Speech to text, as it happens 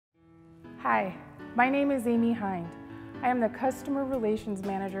Hi, my name is Amy Hind. I am the Customer Relations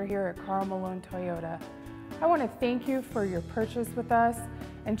Manager here at Karl Malone Toyota. I want to thank you for your purchase with us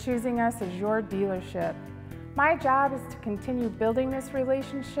and choosing us as your dealership. My job is to continue building this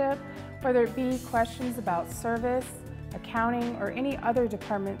relationship, whether it be questions about service, accounting, or any other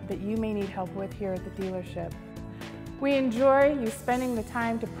department that you may need help with here at the dealership. We enjoy you spending the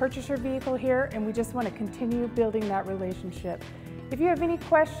time to purchase your vehicle here, and we just want to continue building that relationship. If you have any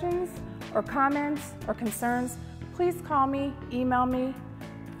questions or comments or concerns, please call me, email me.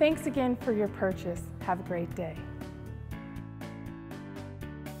 Thanks again for your purchase. Have a great day.